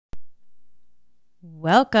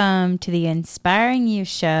Welcome to the Inspiring You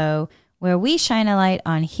Show, where we shine a light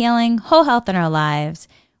on healing, whole health in our lives.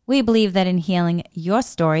 We believe that in healing your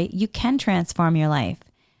story, you can transform your life.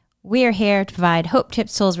 We are here to provide hope,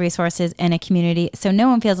 tips, tools, resources, and a community so no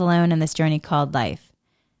one feels alone in this journey called life.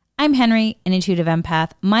 I'm Henry, an intuitive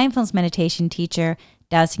empath, mindfulness meditation teacher,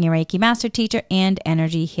 dowsing and Reiki master teacher, and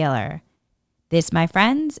energy healer. This, my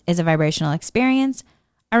friends, is a vibrational experience,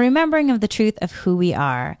 a remembering of the truth of who we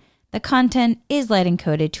are. The content is light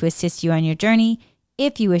encoded to assist you on your journey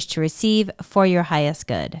if you wish to receive for your highest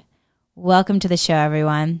good. Welcome to the show,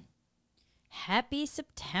 everyone. Happy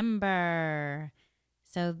September.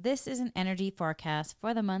 So this is an energy forecast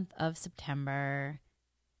for the month of September.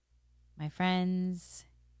 My friends,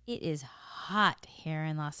 it is hot here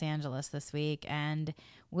in Los Angeles this week, and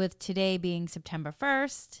with today being September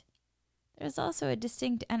 1st, there's also a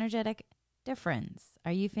distinct energetic difference.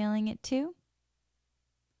 Are you feeling it too?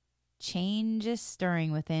 Change is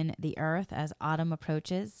stirring within the earth as autumn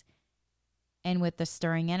approaches. And with the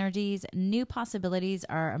stirring energies, new possibilities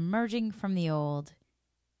are emerging from the old.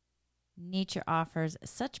 Nature offers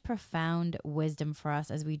such profound wisdom for us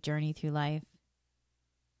as we journey through life.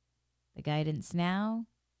 The guidance now: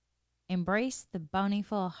 embrace the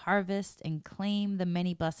bountiful harvest and claim the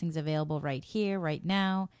many blessings available right here, right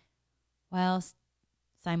now, while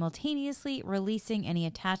simultaneously releasing any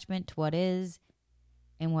attachment to what is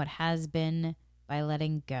and what has been by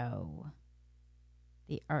letting go.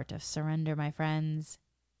 The art of surrender, my friends.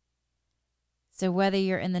 So whether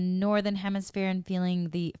you're in the northern hemisphere and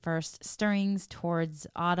feeling the first stirrings towards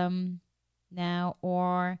autumn now,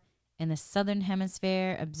 or in the southern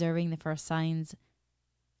hemisphere observing the first signs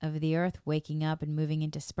of the earth waking up and moving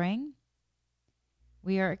into spring,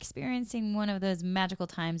 we are experiencing one of those magical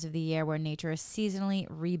times of the year where nature is seasonally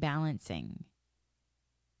rebalancing.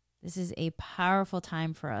 This is a powerful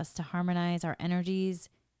time for us to harmonize our energies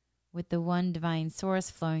with the one divine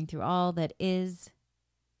source flowing through all that is.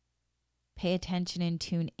 Pay attention and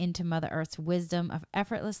tune into Mother Earth's wisdom of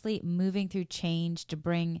effortlessly moving through change to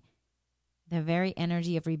bring the very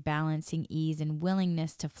energy of rebalancing ease and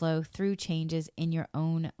willingness to flow through changes in your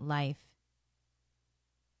own life.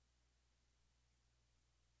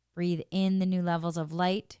 Breathe in the new levels of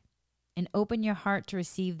light and open your heart to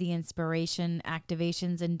receive the inspiration,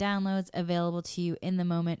 activations, and downloads available to you in the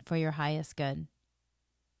moment for your highest good.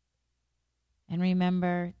 And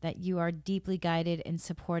remember that you are deeply guided and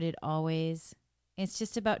supported always. It's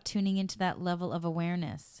just about tuning into that level of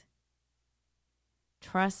awareness.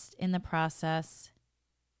 Trust in the process,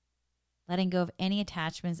 letting go of any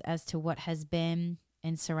attachments as to what has been,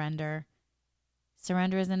 and surrender.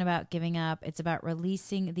 Surrender isn't about giving up. It's about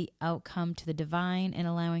releasing the outcome to the divine and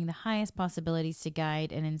allowing the highest possibilities to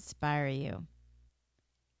guide and inspire you.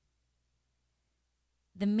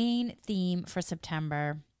 The main theme for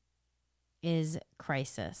September is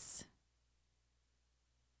crisis.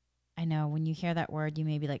 I know when you hear that word, you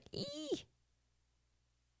may be like, "Ee!"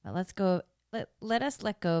 But let us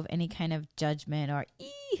let go of any kind of judgment or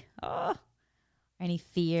any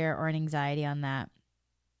fear or anxiety on that.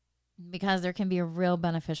 Because there can be a real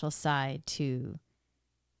beneficial side to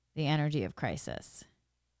the energy of crisis.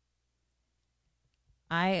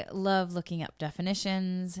 I love looking up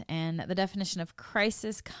definitions, and the definition of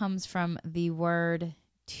crisis comes from the word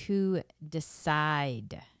to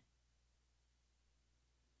decide.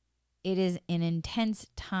 It is an intense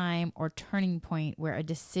time or turning point where a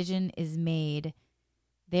decision is made,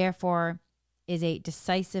 therefore is a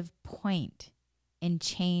decisive point, and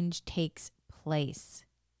change takes place.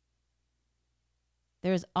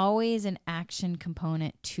 There is always an action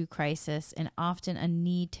component to crisis and often a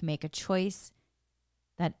need to make a choice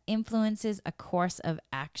that influences a course of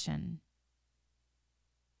action.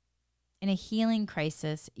 In a healing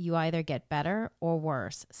crisis, you either get better or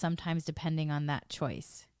worse, sometimes depending on that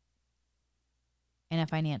choice. In a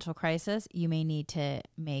financial crisis, you may need to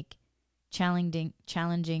make challenging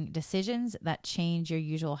decisions that change your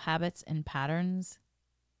usual habits and patterns.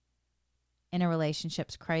 In a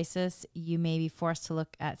relationships crisis, you may be forced to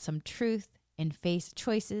look at some truth and face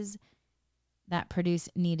choices that produce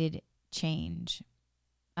needed change.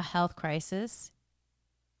 A health crisis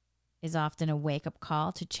is often a wake-up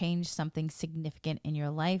call to change something significant in your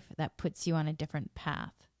life that puts you on a different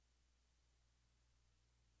path.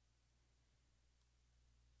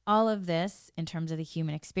 All of this, in terms of the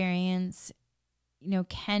human experience,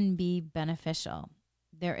 can be beneficial.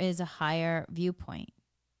 There is a higher viewpoint.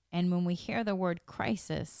 And when we hear the word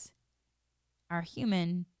crisis, our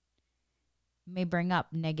human may bring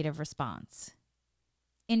up negative response.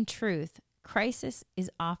 In truth, crisis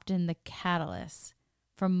is often the catalyst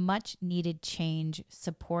for much needed change,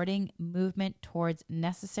 supporting movement towards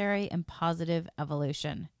necessary and positive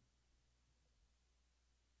evolution.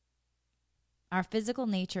 Our physical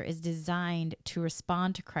nature is designed to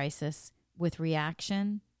respond to crisis with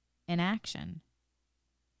reaction and action.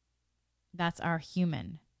 That's our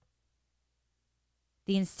human.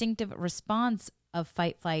 The instinctive response of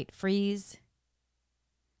fight, flight, freeze.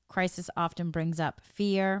 Crisis often brings up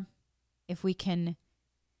fear. If we can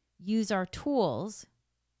use our tools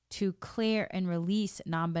to clear and release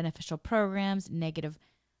non-beneficial programs, negative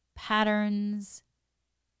patterns,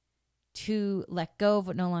 to let go of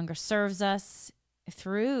what no longer serves us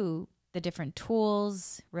through the different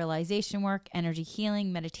tools, realization work, energy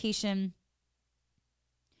healing, meditation,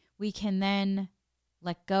 we can then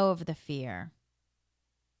let go of the fear.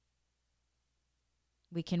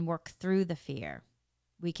 We can work through the fear.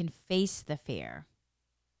 We can face the fear.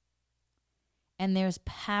 And there's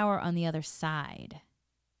power on the other side.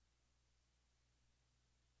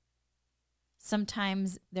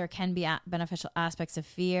 Sometimes there can be beneficial aspects of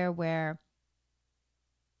fear where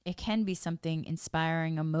it can be something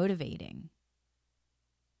inspiring or motivating.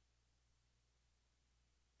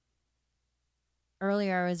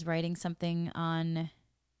 Earlier, I was writing something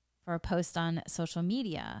for a post on social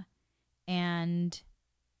media, and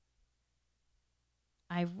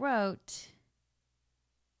I wrote,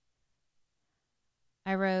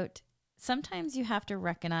 sometimes you have to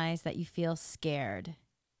recognize that you feel scared,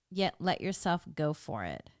 yet let yourself go for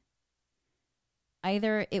it.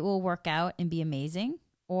 Either it will work out and be amazing,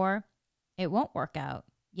 or it won't work out,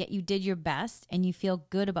 yet you did your best and you feel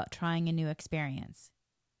good about trying a new experience.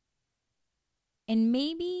 And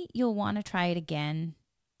maybe you'll want to try it again,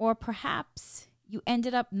 or perhaps you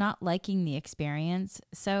ended up not liking the experience,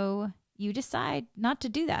 so you decide not to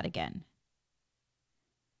do that again.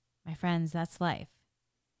 My friends, that's life.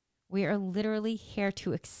 We are literally here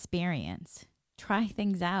to experience, try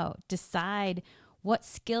things out, decide what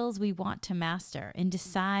skills we want to master, and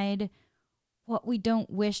decide what we don't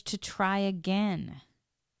wish to try again.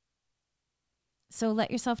 So let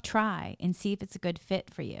yourself try and see if it's a good fit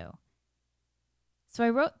for you. So I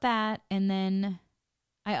wrote that, and then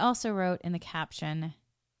I also wrote in the caption,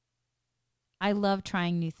 I love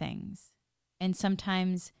trying new things. And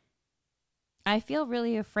sometimes I feel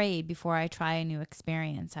really afraid before I try a new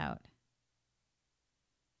experience out.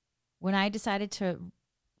 When I decided to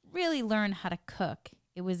really learn how to cook,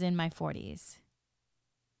 it was in my 40s.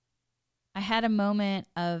 I had a moment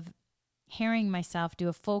of hearing myself do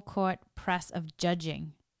a full court press of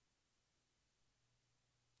judging.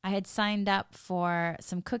 I had signed up for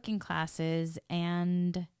some cooking classes,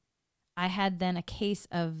 and I had then a case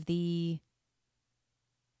of the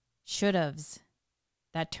should-haves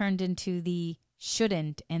that turned into the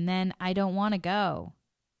shouldn't, and then I don't want to go.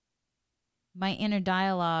 My inner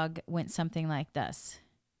dialogue went something like this.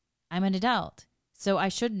 I'm an adult, so I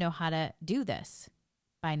should know how to do this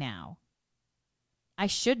by now. I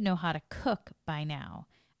should know how to cook by now.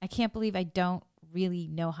 I can't believe I don't really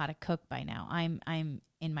know how to cook by now. I'm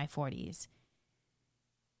in my 40s.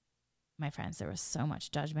 My friends, there was so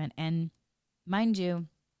much judgment. And mind you,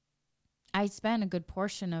 I spent a good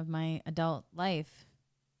portion of my adult life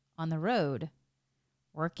on the road,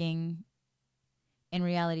 working in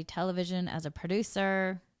reality television as a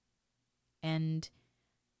producer, and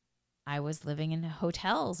I was living in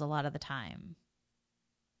hotels a lot of the time.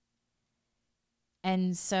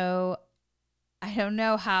 And so I don't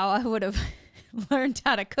know how I would have learned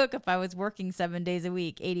how to cook if I was working 7 days a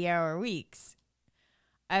week, 80-hour weeks.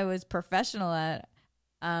 I was professional at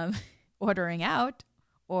ordering out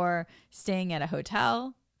or staying at a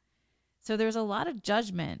hotel. So there's a lot of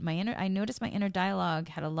judgment. I noticed my inner dialogue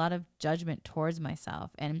had a lot of judgment towards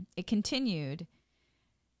myself, and it continued.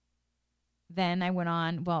 Then I went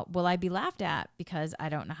on, well, will I be laughed at because I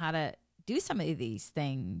don't know how to do some of these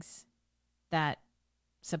things that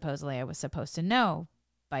supposedly I was supposed to know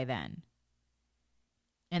by then?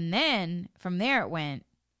 And then from there it went,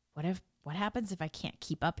 what happens if I can't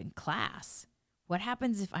keep up in class? What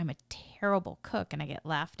happens if I'm a terrible cook and I get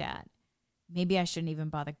laughed at? Maybe I shouldn't even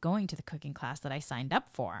bother going to the cooking class that I signed up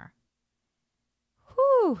for.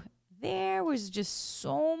 Whew, there was just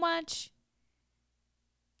so much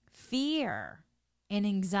fear and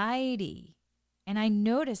anxiety. And I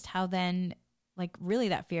noticed how then, like, really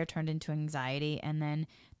that fear turned into anxiety, and then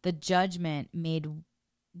the judgment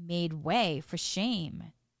made way for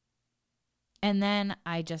shame. And then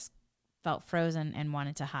I just felt frozen and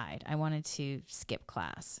wanted to hide. I wanted to skip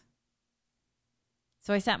class.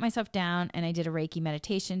 So I sat myself down and I did a Reiki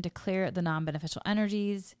meditation to clear the non-beneficial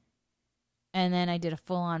energies. And then I did a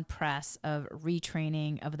full-on press of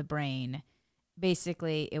retraining of the brain,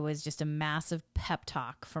 basically, it was just a massive pep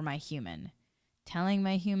talk for my human, telling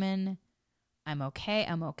my human, I'm okay,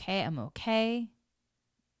 I'm okay, I'm okay.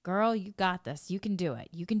 Girl, you got this. You can do it.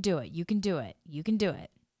 You can do it. You can do it. You can do it.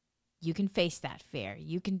 You can face that fear.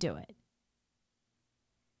 You can do it.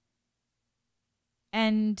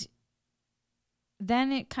 And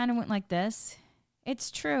then it kind of went like this. It's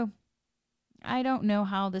true. I don't know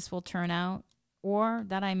how this will turn out, or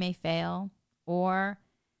that I may fail, or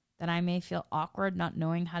that I may feel awkward not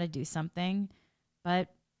knowing how to do something. But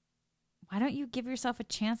why don't you give yourself a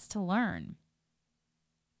chance to learn?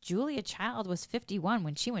 Julia Child was 51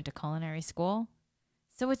 when she went to culinary school.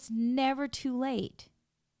 So it's never too late.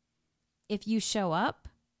 If you show up,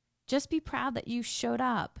 just be proud that you showed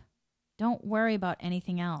up. Don't worry about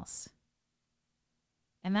anything else.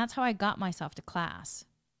 And that's how I got myself to class.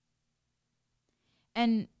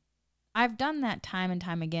 And I've done that time and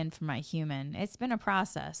time again for my human. It's been a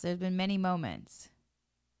process. There's been many moments.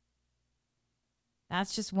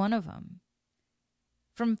 That's just one of them.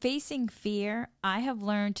 From facing fear, I have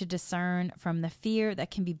learned to discern from the fear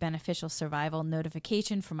that can be beneficial survival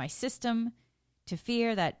notification for my system to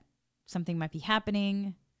fear that something might be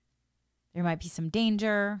happening. There might be some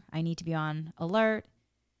danger. I need to be on alert.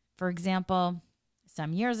 For example,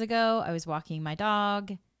 some years ago, I was walking my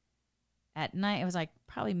dog at night. It was like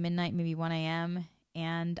probably midnight, maybe 1 a.m.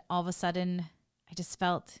 And all of a sudden, I just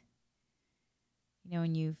felt,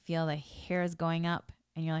 when you feel the hairs going up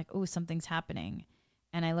and you're like, oh, something's happening.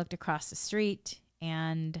 And I looked across the street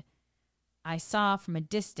and I saw from a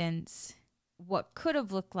distance what could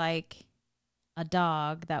have looked like a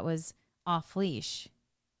dog that was off leash.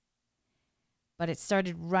 But it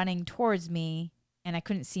started running towards me and I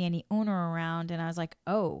couldn't see any owner around. And I was like,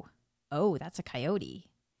 oh, that's a coyote.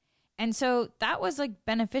 And so that was like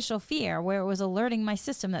beneficial fear, where it was alerting my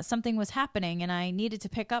system that something was happening and I needed to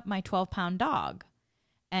pick up my 12-pound dog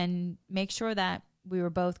and make sure that we were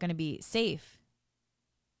both going to be safe.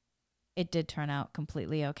 It did turn out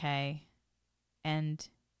completely okay. And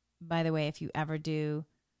by the way, if you ever do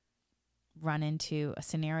run into a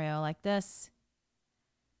scenario like this,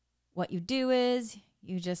 what you do is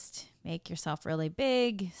you just make yourself really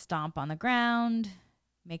big, stomp on the ground,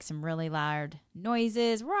 make some really loud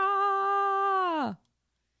noises, rah!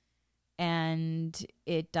 And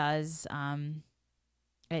it does,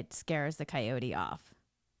 it scares the coyote off.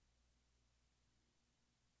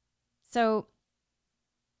 So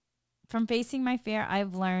from facing my fear,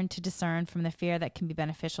 I've learned to discern from the fear that can be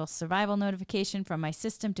beneficial survival notification from my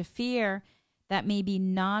system to fear that may be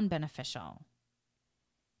non-beneficial.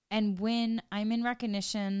 And when I'm in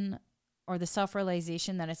recognition or the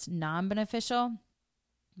self-realization that it's non-beneficial,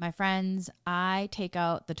 my friends, I take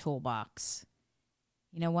out the toolbox.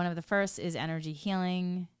 One of the first is energy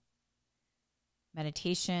healing,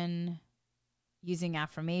 meditation, using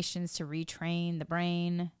affirmations to retrain the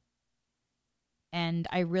brain. And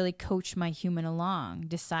I really coach my human along,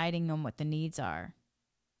 deciding on what the needs are.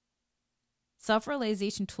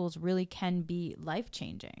 Self-realization tools really can be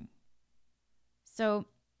life-changing. So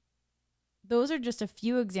those are just a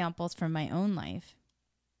few examples from my own life.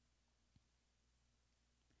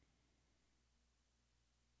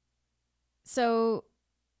 So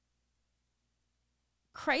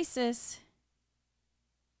crisis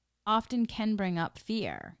often can bring up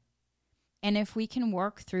fear. And if we can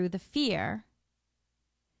work through the fear,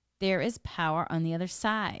 there is power on the other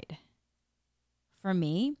side. For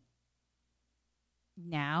me,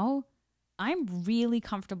 now I'm really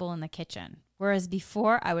comfortable in the kitchen, whereas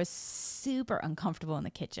before I was super uncomfortable in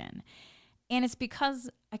the kitchen. And it's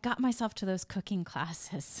because I got myself to those cooking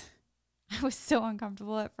classes. I was so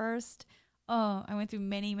uncomfortable at first. Oh, I went through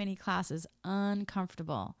many, many classes,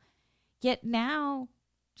 uncomfortable. Yet now,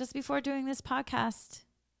 just before doing this podcast,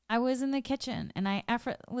 I was in the kitchen and I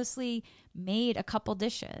effortlessly made a couple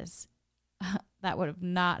dishes that would have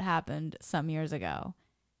not happened some years ago.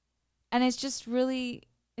 And it's just really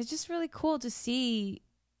cool to see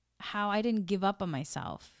how I didn't give up on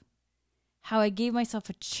myself, how I gave myself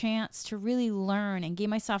a chance to really learn and gave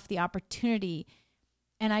myself the opportunity.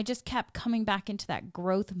 And I just kept coming back into that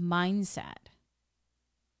growth mindset.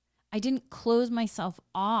 I didn't close myself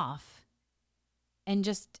off. And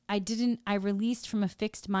I released from a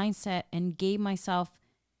fixed mindset and gave myself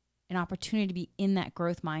an opportunity to be in that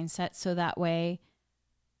growth mindset so that way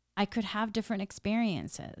I could have different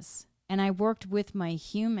experiences. And I worked with my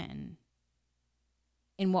human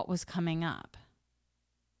in what was coming up.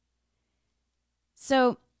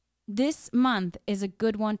 So this month is a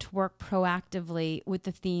good one to work proactively with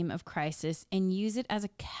the theme of crisis and use it as a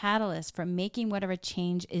catalyst for making whatever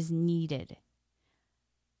change is needed.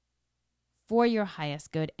 for your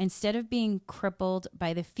highest good instead of being crippled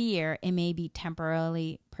by the fear it may be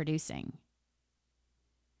temporarily producing.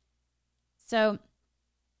 So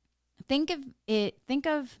think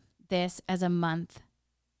of this as a month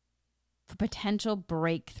for potential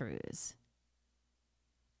breakthroughs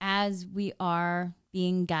as we are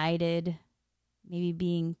being guided, maybe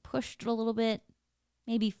being pushed a little bit,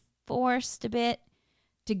 maybe forced a bit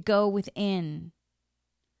to go within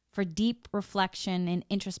for deep reflection and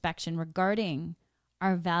introspection regarding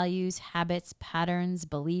our values, habits, patterns,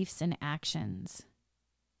 beliefs, and actions.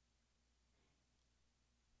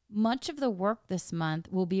 Much of the work this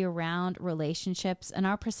month will be around relationships and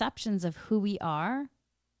our perceptions of who we are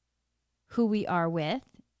with,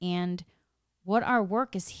 and what our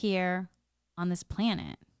work is here on this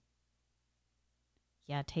planet.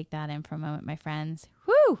 Yeah, take that in for a moment, my friends.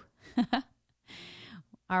 Whew!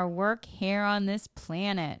 Our work here on this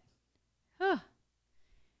planet.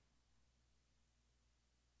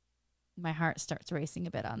 My heart starts racing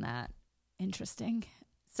a bit on that. Interesting.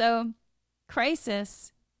 So,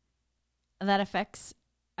 crisis that affects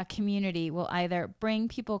a community will either bring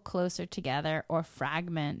people closer together or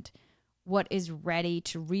fragment what is ready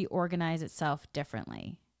to reorganize itself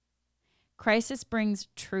differently. Crisis brings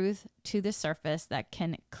truth to the surface that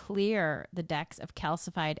can clear the decks of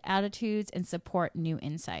calcified attitudes and support new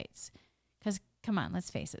insights. Because, come on, let's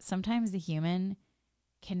face it, sometimes the human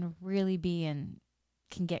can really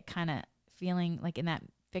can get kind of feeling like in that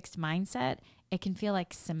fixed mindset, it can feel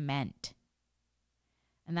like cement.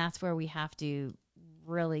 And that's where we have to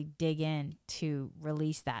really dig in to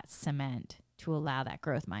release that cement to allow that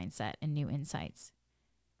growth mindset and new insights.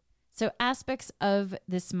 So aspects of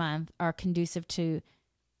this month are conducive to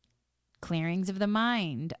clearings of the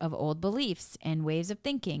mind of old beliefs and ways of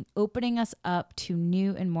thinking, opening us up to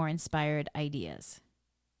new and more inspired ideas.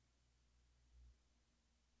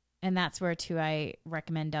 And that's where, too, I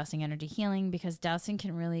recommend dowsing energy healing, because dowsing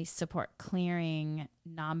can really support clearing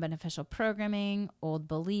non-beneficial programming, old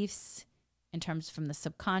beliefs in terms from the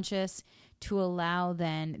subconscious, to allow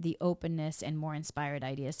then the openness and more inspired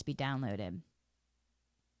ideas to be downloaded.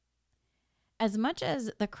 As much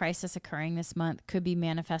as the crisis occurring this month could be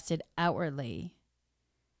manifested outwardly,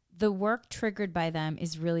 the work triggered by them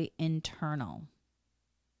is really internal.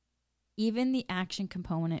 Even the action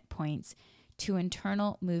component points to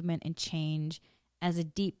internal movement and change as a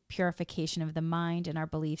deep purification of the mind and our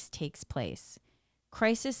beliefs takes place.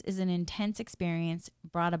 Crisis is an intense experience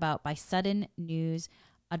brought about by sudden news,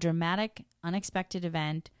 a dramatic, unexpected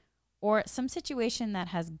event, or some situation that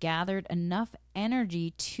has gathered enough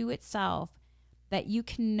energy to itself that you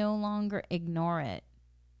can no longer ignore it.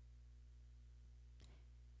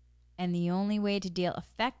 And the only way to deal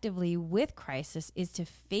effectively with crisis is to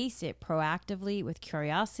face it proactively with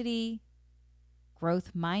curiosity,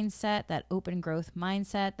 growth mindset, that open growth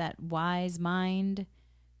mindset, that wise mind,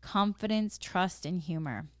 confidence, trust, and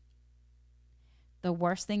humor. The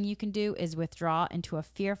worst thing you can do is withdraw into a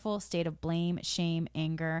fearful state of blame, shame,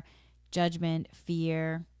 anger, judgment,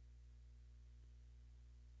 fear.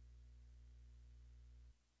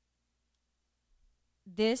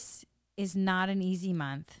 This is not an easy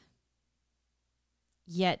month.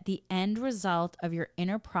 Yet the end result of your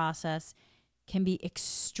inner process can be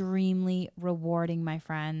extremely rewarding, my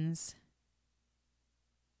friends.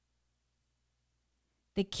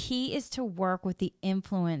 The key is to work with the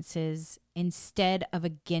influences instead of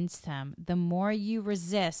against them. The more you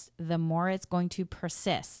resist, the more it's going to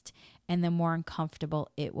persist and the more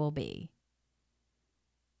uncomfortable it will be.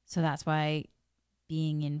 So that's why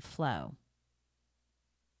being in flow.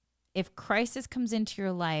 If crisis comes into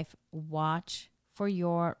your life, watch for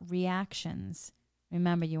your reactions.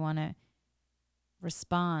 Remember, you want to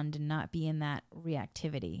respond and not be in that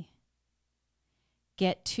reactivity.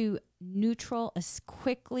 Get to neutral as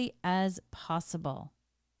quickly as possible.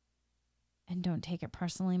 And don't take it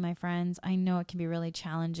personally, my friends. I know it can be really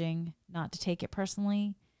challenging not to take it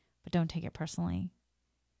personally, but don't take it personally.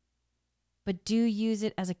 But do use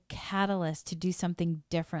it as a catalyst to do something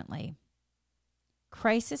differently.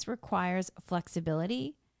 Crisis requires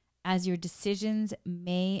flexibility, as your decisions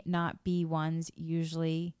may not be ones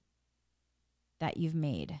usually that you've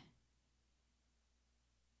made.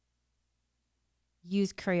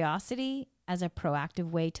 Use curiosity as a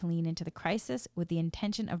proactive way to lean into the crisis with the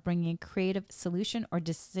intention of bringing a creative solution or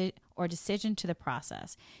decision to the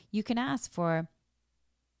process. You can ask for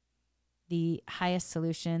the highest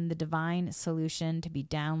solution, the divine solution, to be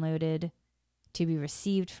downloaded, to be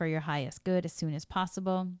received for your highest good as soon as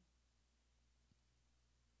possible.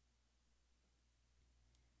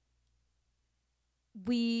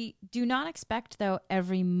 We do not expect, though,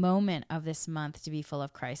 every moment of this month to be full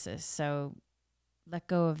of crisis. So let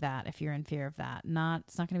go of that if you're in fear of that.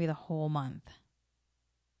 It's not going to be the whole month.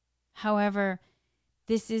 However,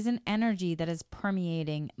 this is an energy that is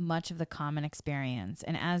permeating much of the common experience.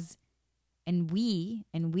 And we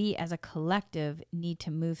as a collective need to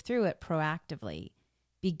move through it proactively,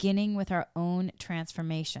 beginning with our own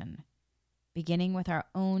transformation, beginning with our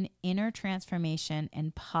own inner transformation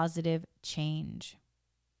and positive change.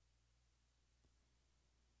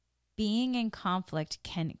 Being in conflict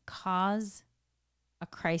can cause a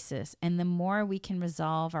crisis, and the more we can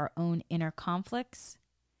resolve our own inner conflicts,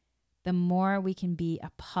 the more we can be a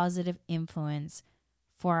positive influence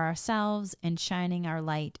for ourselves and shining our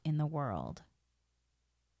light in the world.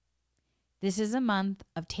 This is a month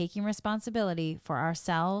of taking responsibility for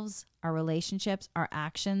ourselves, our relationships, our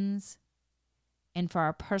actions, and for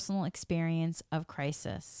our personal experience of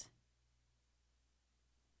crisis.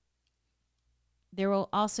 There will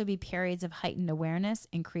also be periods of heightened awareness,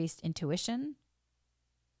 increased intuition,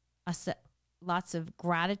 lots of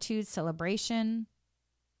gratitude, celebration,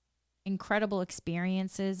 incredible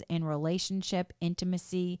experiences in relationship,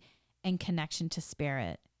 intimacy, and connection to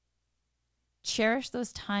spirit. Cherish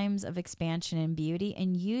those times of expansion and beauty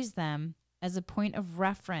and use them as a point of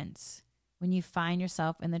reference when you find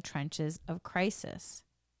yourself in the trenches of crisis.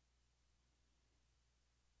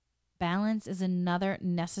 Balance is another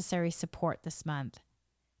necessary support this month.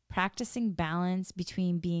 Practicing balance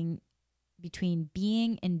between being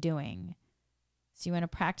and doing. So you want to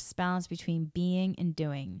practice balance between being and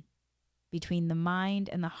doing, between the mind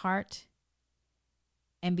and the heart,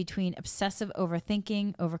 and between obsessive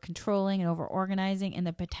overthinking, over-controlling, and over-organizing, and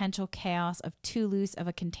the potential chaos of too loose of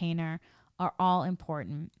a container are all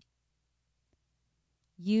important.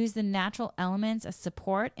 Use the natural elements as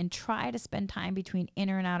support and try to spend time between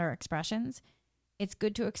inner and outer expressions. It's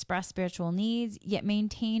good to express spiritual needs, yet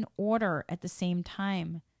maintain order at the same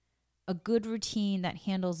time. A good routine that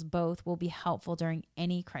handles both will be helpful during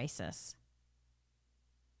any crisis.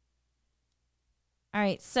 All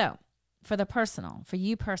right, so for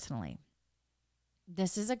you personally,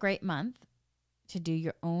 this is a great month to do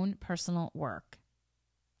your own personal work,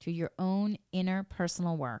 to your own inner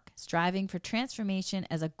personal work, striving for transformation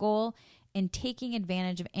as a goal and taking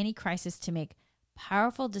advantage of any crisis to make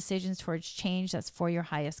powerful decisions towards change that's for your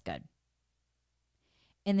highest good.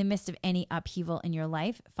 In the midst of any upheaval in your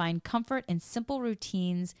life, find comfort in simple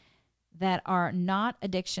routines that are not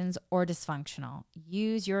addictions or dysfunctional.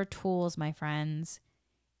 Use your tools, my friends.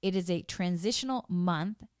 It is a transitional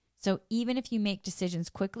month, so even if you make decisions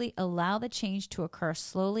quickly, allow the change to occur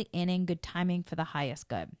slowly and in good timing for the highest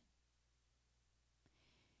good.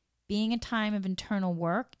 Being a time of internal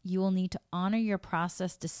work, you will need to honor your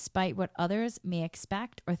process despite what others may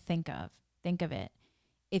expect or think of. Think of it.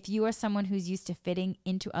 If you are someone who's used to fitting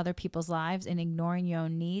into other people's lives and ignoring your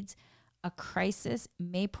own needs, a crisis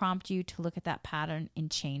may prompt you to look at that pattern and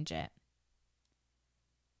change it.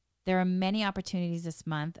 There are many opportunities this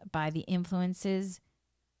month by the influences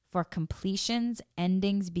for completions,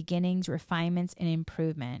 endings, beginnings, refinements, and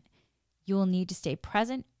improvement. You will need to stay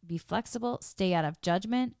present, be flexible, stay out of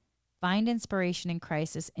judgment, find inspiration in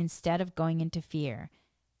crisis instead of going into fear.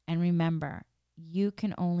 And remember, you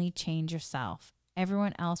can only change yourself.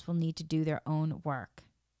 Everyone else will need to do their own work.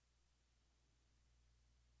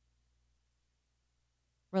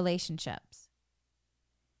 Relationships.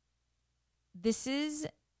 This is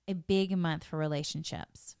a big month for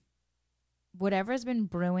relationships. Whatever has been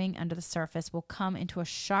brewing under the surface will come into a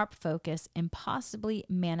sharp focus and possibly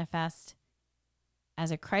manifest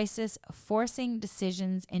as a crisis, forcing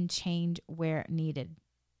decisions and change where needed.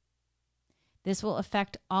 This will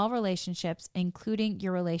affect all relationships, including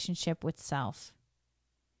your relationship with self.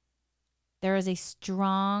 There is a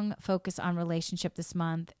strong focus on relationship this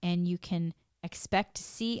month, and you can expect to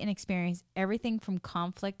see and experience everything from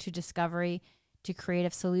conflict to discovery to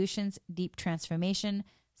creative solutions, deep transformation,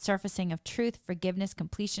 surfacing of truth, forgiveness,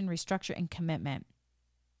 completion, restructure, and commitment.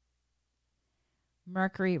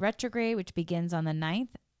 Mercury retrograde, which begins on the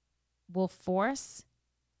 9th, will force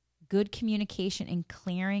good communication and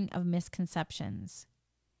clearing of misconceptions.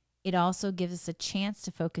 It also gives us a chance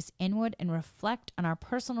to focus inward and reflect on our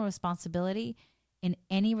personal responsibility in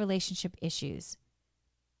any relationship issues.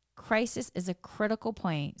 Crisis is a critical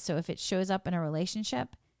point, so if it shows up in a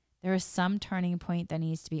relationship, there is some turning point that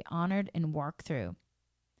needs to be honored and worked through.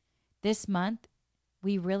 This month,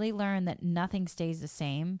 we really learn that nothing stays the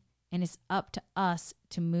same, and it's up to us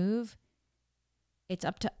to move. It's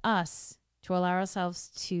up to us to allow ourselves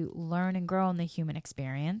to learn and grow in the human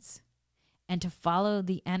experience and to follow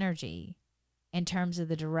the energy in terms of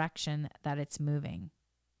the direction that it's moving.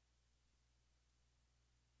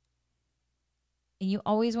 And you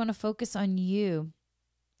always want to focus on you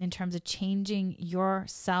in terms of changing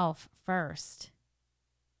yourself first.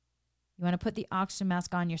 You want to put the oxygen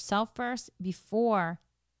mask on yourself first before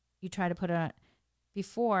you try to put it on,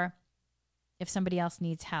 before if somebody else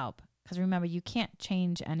needs help. Because remember, you can't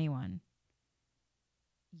change anyone.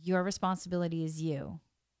 Your responsibility is you.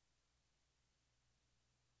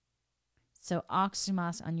 So oxygen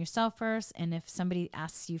mask on yourself first, and if somebody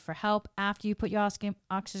asks you for help after you put your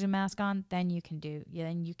oxygen mask on, then you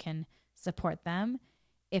can support them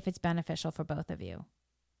if it's beneficial for both of you.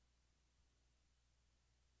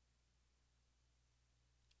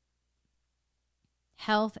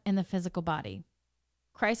 Health and the physical body.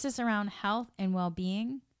 Crisis around health and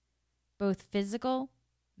well-being, both physical,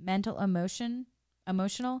 mental,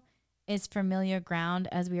 emotional, is familiar ground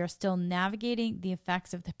as we are still navigating the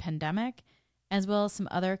effects of the pandemic, as well as some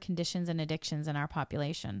other conditions and addictions in our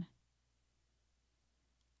population.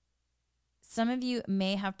 Some of you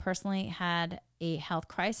may have personally had a health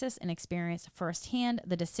crisis and experienced firsthand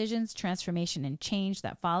the decisions, transformation, and change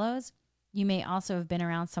that follows. You may also have been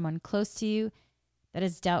around someone close to you that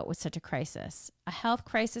has dealt with such a crisis. A health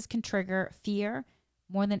crisis can trigger fear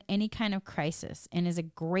more than any kind of crisis and is a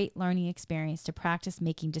great learning experience to practice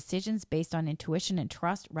making decisions based on intuition and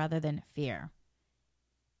trust rather than fear.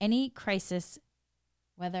 Any crisis,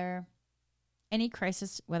 whether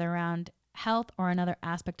around health or another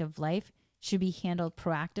aspect of life, should be handled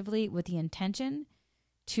proactively with the intention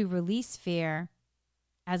to release fear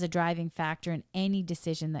as a driving factor in any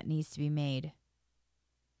decision that needs to be made.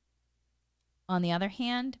 On the other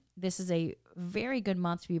hand, this is a very good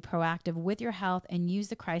month to be proactive with your health and use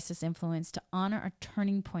the crisis influence to honor a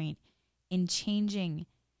turning point in changing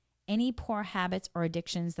any poor habits or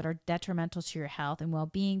addictions that are detrimental to your health and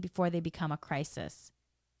well-being before they become a crisis.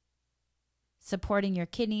 Supporting your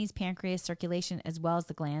kidneys, pancreas, circulation, as well as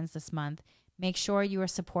the glands this month. Make sure you are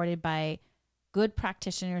supported by good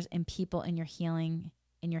practitioners and people in your healing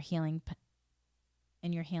your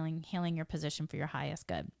position for your highest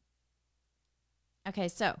good. Okay,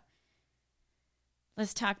 so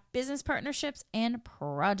let's talk business partnerships and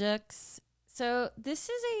projects. So this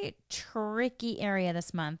is a tricky area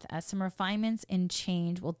this month, as some refinements and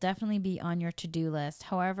change will definitely be on your to-do list.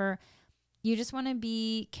 However, you just want to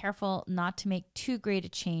be careful not to make too great a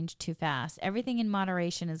change too fast. Everything in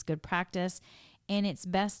moderation is good practice, and it's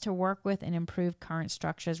best to work with and improve current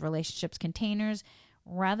structures, relationships, containers,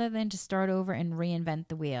 rather than to start over and reinvent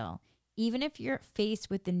the wheel. Even if you're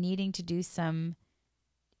faced with the needing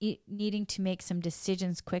to make some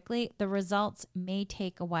decisions quickly, the results may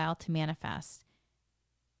take a while to manifest.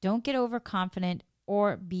 Don't get overconfident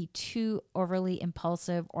or be too overly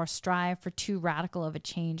impulsive or strive for too radical of a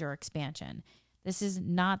change or expansion. This is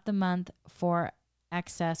not the month for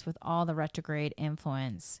excess with all the retrograde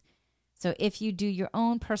influence. So if you do your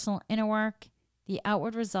own personal inner work, the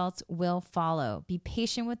outward results will follow. Be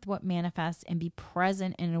patient with what manifests and be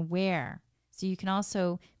present and aware. So you can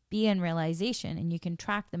also be in realization and you can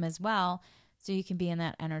track them as well, so you can be in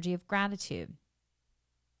that energy of gratitude.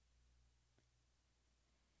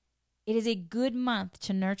 It is a good month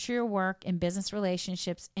to nurture your work and business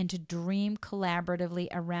relationships and to dream collaboratively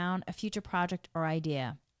around a future project or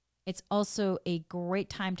idea. It's also a great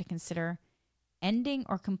time to consider ending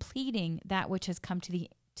or completing that which has come to the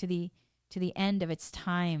end of its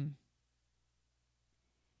time.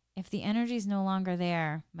 If the energy is no longer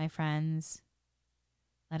there, my friends,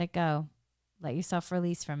 let it go. Let yourself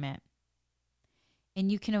release from it.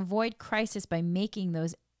 And you can avoid crisis by making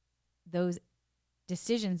those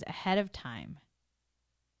decisions ahead of time.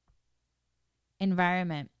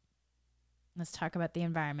 Environment. Let's talk about the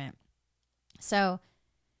environment. So,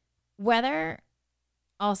 weather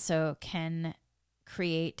also can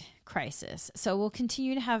create crisis. So, we'll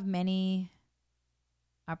continue to have many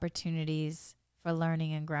opportunities for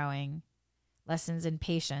learning and growing, lessons in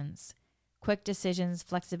patience, quick decisions,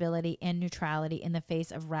 flexibility, and neutrality in the face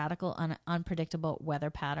of radical, unpredictable weather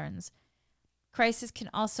patterns. Crisis can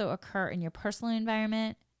also occur in your personal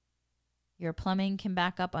environment. Your plumbing can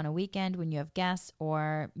back up on a weekend when you have guests,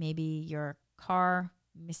 or maybe your car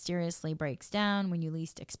mysteriously breaks down when you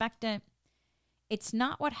least expect it. It's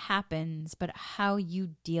not what happens, but how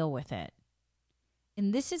you deal with it.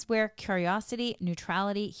 And this is where curiosity,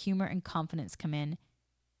 neutrality, humor, and confidence come in.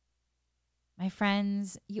 My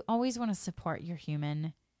friends, you always want to support your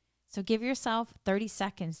human. So give yourself 30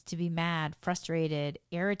 seconds to be mad, frustrated,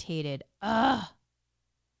 irritated.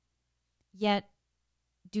 Yet,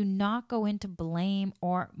 do not go into blame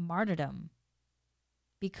or martyrdom.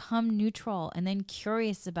 Become neutral and then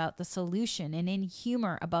curious about the solution, and in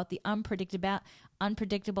humor about the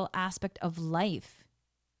unpredictable aspect of life.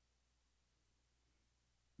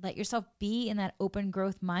 Let yourself be in that open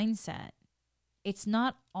growth mindset. It's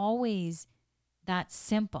not always that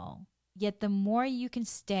simple. Yet the more you can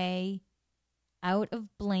stay out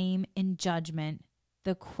of blame and judgment,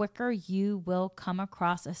 the quicker you will come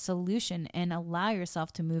across a solution and allow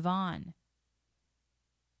yourself to move on.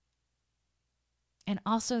 And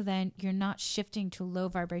also then you're not shifting to low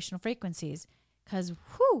vibrational frequencies, because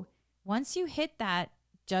once you hit that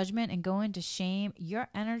judgment and go into shame, your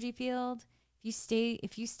energy field,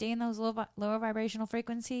 if you stay in those lower vibrational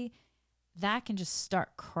frequency, that can just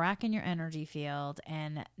start cracking your energy field.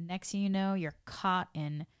 And next thing you know, you're caught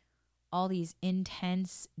in all these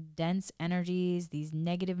intense, dense energies, these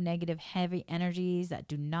negative, heavy energies that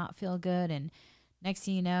do not feel good. And next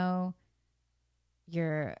thing you know,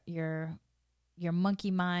 your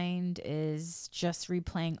monkey mind is just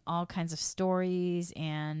replaying all kinds of stories,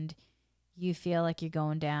 and you feel like you're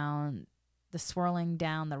going swirling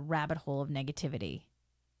down the rabbit hole of negativity.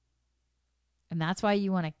 And that's why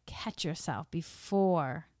you want to catch yourself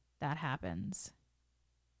before that happens.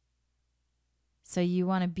 So you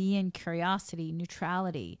want to be in curiosity,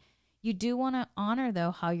 neutrality. You do want to honor,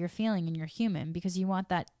 though, how you're feeling, and you're human, because you want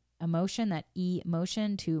that emotion, that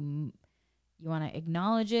emotion, you want to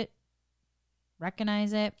acknowledge it,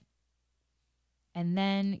 recognize it, and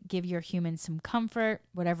then give your human some comfort,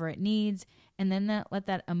 whatever it needs, and then let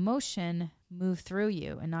that emotion move through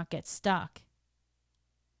you and not get stuck.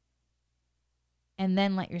 And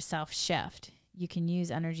then let yourself shift. You can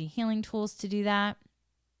use energy healing tools to do that.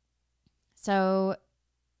 So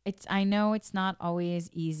I know it's not always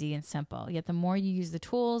easy and simple, yet the more you use the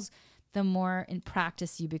tools, the more in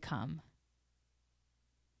practice you become.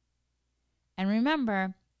 And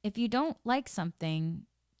remember, if you don't like something,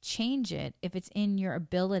 change it if it's in your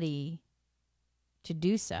ability to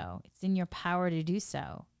do so. It's in your power to do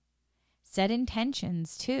so. Set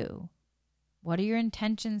intentions too. What are your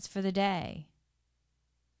intentions for the day?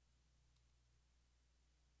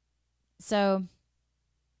 So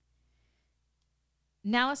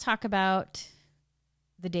now let's talk about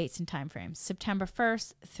the dates and timeframes. September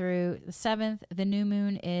 1st through the 7th, the new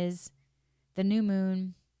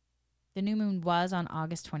moon was on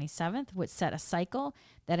August 27th, which set a cycle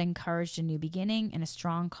that encouraged a new beginning and a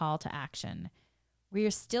strong call to action. We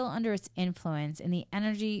are still under its influence, and the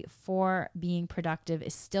energy for being productive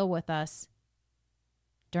is still with us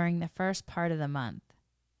during the first part of the month.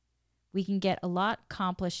 We can get a lot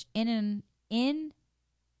accomplished in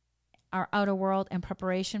our outer world in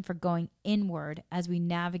preparation for going inward as we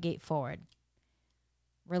navigate forward.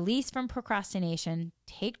 Release from procrastination.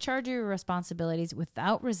 Take charge of your responsibilities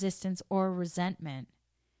without resistance or resentment.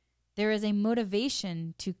 There is a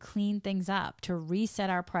motivation to clean things up, to reset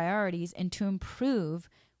our priorities, and to improve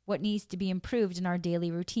what needs to be improved in our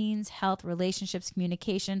daily routines, health, relationships,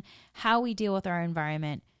 communication, how we deal with our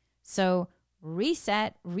environment. So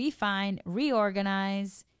reset, refine,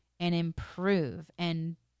 reorganize, and improve.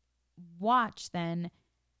 And watch then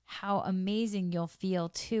how amazing you'll feel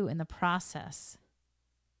too in the process.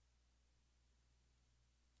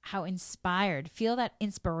 How inspired. Feel that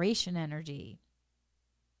inspiration energy.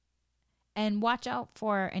 And watch out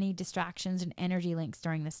for any distractions and energy links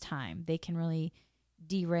during this time. They can really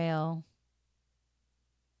derail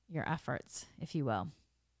your efforts, if you will.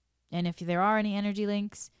 And if there are any energy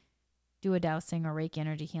links, do a dowsing or Reiki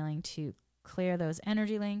energy healing to clear those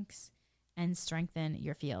energy links and strengthen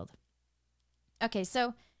your field. Okay,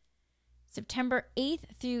 so September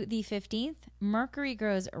 8th through the 15th, Mercury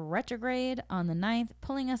goes retrograde on the 9th,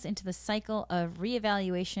 pulling us into the cycle of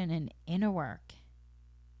reevaluation and inner work.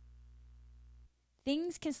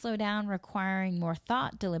 Things can slow down, requiring more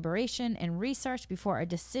thought, deliberation, and research before a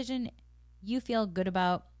decision you feel good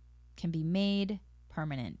about can be made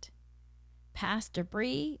permanent. Past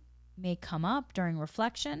debris may come up during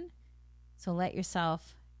reflection, so let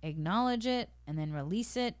yourself acknowledge it and then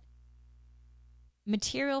release it.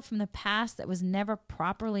 Material from the past that was never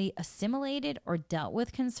properly assimilated or dealt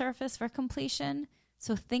with can surface for completion.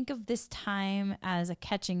 So think of this time as a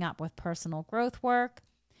catching up with personal growth work.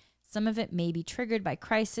 Some of it may be triggered by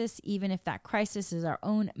crisis, even if that crisis is our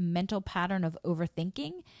own mental pattern of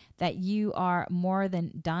overthinking that you are more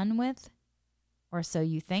than done with, or so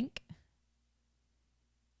you think.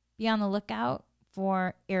 Be on the lookout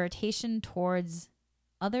for irritation towards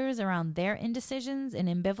others around their indecisions and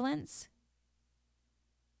ambivalence.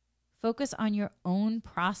 Focus on your own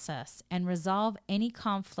process and resolve any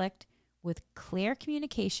conflict with clear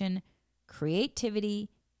communication, creativity,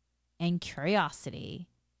 and curiosity.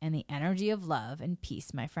 and the energy of love and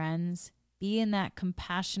peace, my friends. Be in that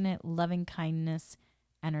compassionate, loving kindness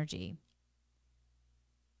energy.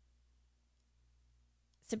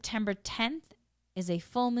 September 10th is a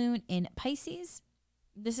full moon in Pisces.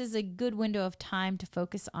 This is a good window of time to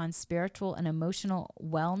focus on spiritual and emotional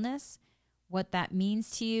wellness, what that means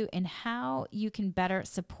to you, and how you can better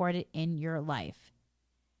support it in your life.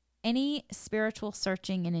 Any spiritual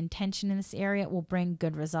searching and intention in this area will bring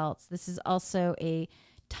good results. This is also a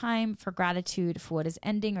time for gratitude for what is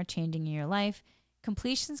ending or changing in your life.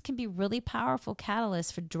 Completions can be really powerful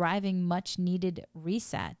catalysts for driving much needed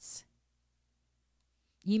resets.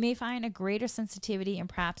 You may find a greater sensitivity and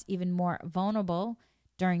perhaps even more vulnerable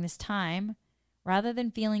during this time. Rather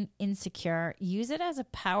than feeling insecure, use it as a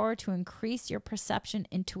power to increase your perception,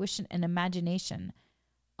 intuition, and imagination.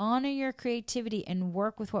 Honor your creativity and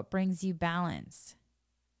work with what brings you balance.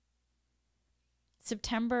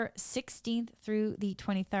 September 16th through the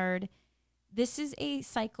 23rd, this is a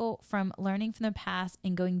cycle from learning from the past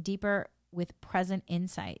and going deeper with present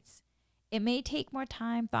insights. It may take more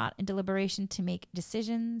time, thought, and deliberation to make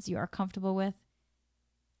decisions you are comfortable with.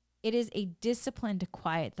 It is a discipline to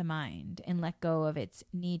quiet the mind and let go of its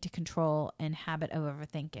need to control and habit of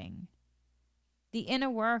overthinking. The inner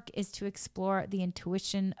work is to explore the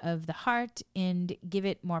intuition of the heart and give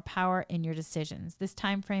it more power in your decisions. This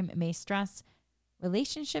time frame may stress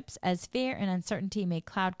relationships as fear and uncertainty may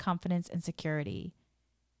cloud confidence and security.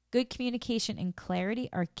 Good communication and clarity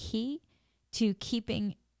are key to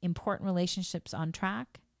keeping important relationships on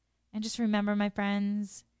track. And just remember, my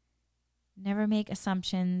friends, never make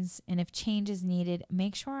assumptions. And if change is needed,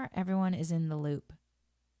 make sure everyone is in the loop.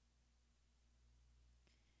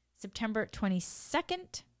 September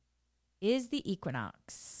 22nd is the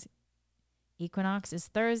equinox. Equinox is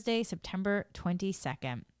Thursday, September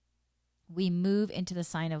 22nd. We move into the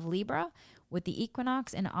sign of Libra with the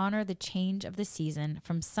equinox and honor the change of the season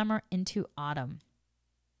from summer into autumn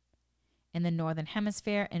in the northern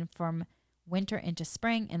hemisphere and from winter into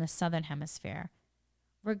spring in the southern hemisphere.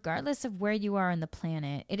 Regardless of where you are on the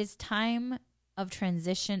planet, it is time of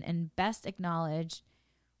transition and best acknowledged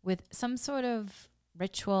with some sort of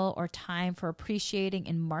ritual or time for appreciating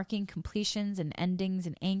and marking completions and endings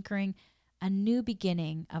and anchoring a new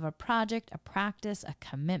beginning of a project, a practice, a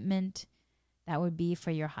commitment that would be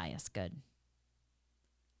for your highest good.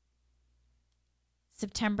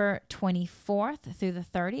 September 24th through the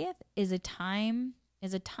 30th is a time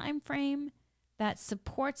frame that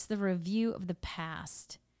supports the review of the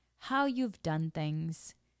past, how you've done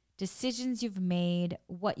things, decisions you've made,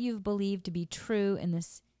 what you've believed to be true in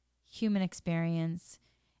this human experience,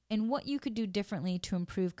 and what you could do differently to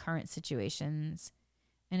improve current situations.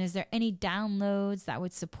 And is there any downloads that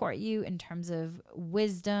would support you in terms of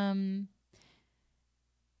wisdom?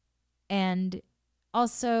 And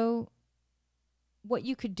also what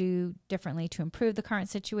you could do differently to improve the current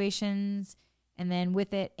situations, and then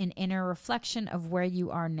with it, an inner reflection of where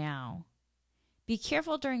you are now. Be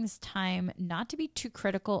careful during this time not to be too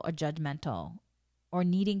critical or judgmental or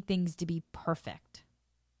needing things to be perfect.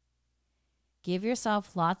 Give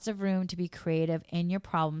yourself lots of room to be creative in your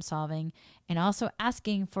problem solving and also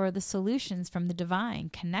asking for the solutions from the divine.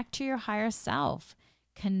 Connect to your higher self.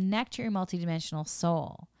 Connect to your multidimensional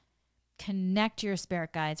soul. Connect to your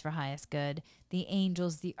spirit guides for highest good. The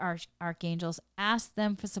angels, the archangels, ask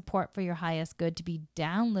them for support for your highest good to be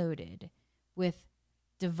downloaded with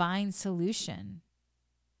divine solution.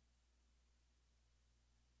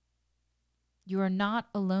 You are not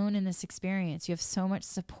alone in this experience. You have so much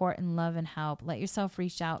support and love and help. Let yourself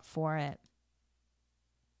reach out for it.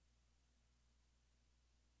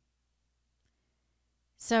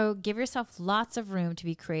 So give yourself lots of room to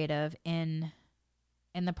be creative in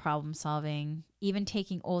the problem solving, even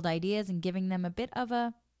taking old ideas and giving them a bit of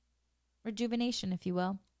a rejuvenation, if you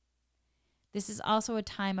will. This is also a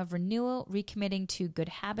time of renewal, recommitting to good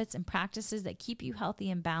habits and practices that keep you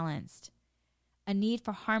healthy and balanced. A need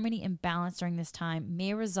for harmony and balance during this time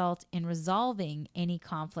may result in resolving any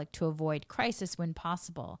conflict to avoid crisis when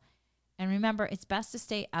possible. And remember, it's best to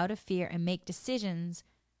stay out of fear and make decisions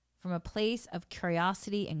from a place of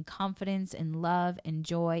curiosity and confidence and love and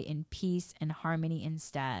joy and peace and harmony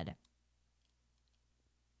instead.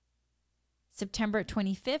 September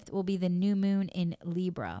 25th will be the new moon in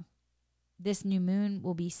Libra. This new moon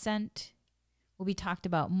will be talked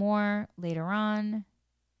about more later on.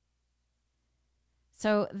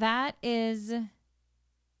 So that is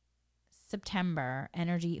September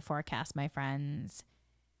energy forecast, my friends.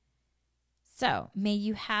 So may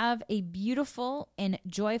you have a beautiful and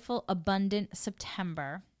joyful, abundant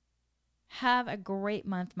September. Have a great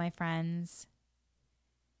month, my friends.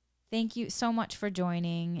 Thank you so much for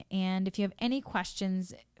joining. And if you have any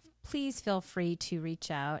questions, please feel free to reach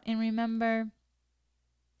out. And remember,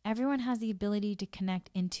 everyone has the ability to connect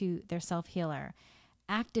into their self-healer.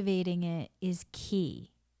 Activating it is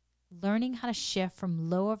key. Learning how to shift from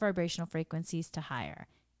lower vibrational frequencies to higher.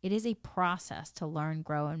 It is a process to learn,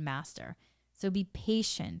 grow, and master. So be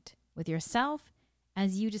patient with yourself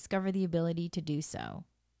as you discover the ability to do so.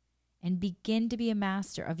 And begin to be a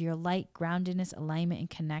master of your light, groundedness, alignment, and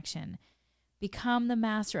connection. Become the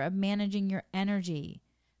master of managing your energy.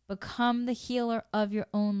 Become the healer of your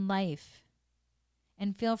own life.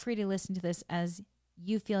 And feel free to listen to this as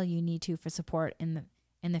you feel you need to for support in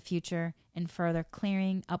the future and further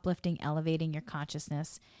clearing, uplifting, elevating your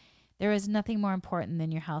consciousness. There is nothing more important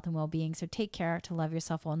than your health and well-being, so take care to love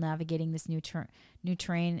yourself while navigating this new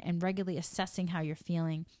terrain and regularly assessing how you're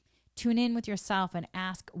feeling. Tune in with yourself and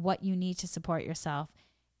ask what you need to support yourself.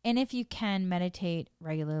 And if you can, meditate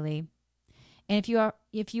regularly. And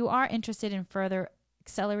if you are interested in further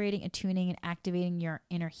accelerating, attuning, and activating your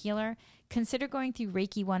inner healer, consider going through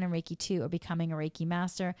Reiki 1 and Reiki 2 or becoming a Reiki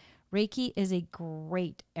master. Reiki is a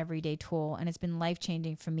great everyday tool, and it's been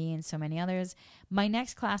life-changing for me and so many others. My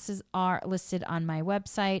next classes are listed on my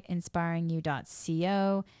website,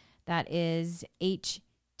 inspiringyou.co. That is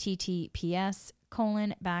https://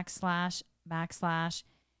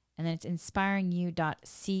 and then it's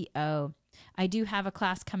inspiringyou.co. I do have a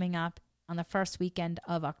class coming up on the first weekend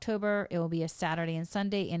of October. It will be a Saturday and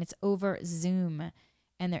Sunday, and it's over Zoom.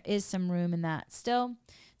 And there is some room in that still.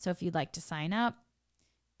 So if you'd like to sign up,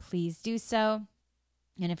 please do so.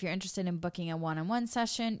 And if you're interested in booking a one-on-one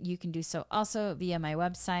session, you can do so also via my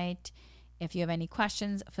website. If you have any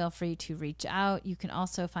questions, feel free to reach out. You can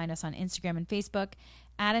also find us on Instagram and Facebook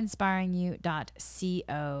at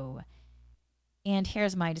inspiringyou.co. And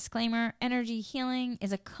here's my disclaimer. Energy healing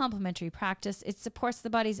is a complementary practice. It supports the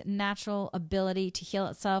body's natural ability to heal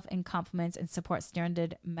itself and complements and supports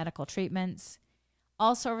standard medical treatments.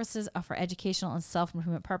 All services are for educational and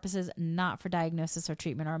self-improvement purposes, not for diagnosis or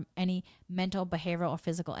treatment or any mental, behavioral, or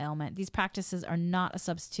physical ailment. These practices are not a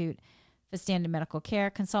substitute for standard medical care.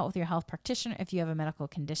 Consult with your health practitioner if you have a medical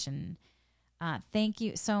condition. Thank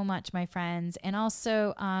you so much, my friends. And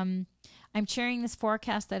also, I'm sharing this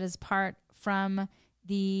forecast that is part from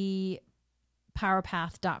the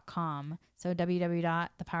powerpath.com. So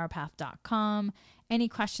www.thepowerpath.com. Any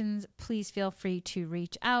questions, please feel free to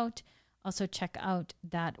reach out. Also check out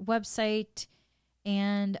that website.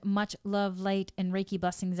 And much love, light, and Reiki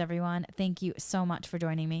blessings, everyone. Thank you so much for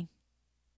joining me.